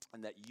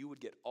 and that you would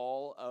get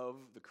all of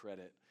the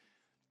credit.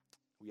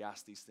 We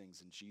ask these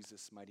things in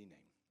Jesus' mighty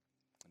name.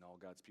 And all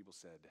God's people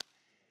said,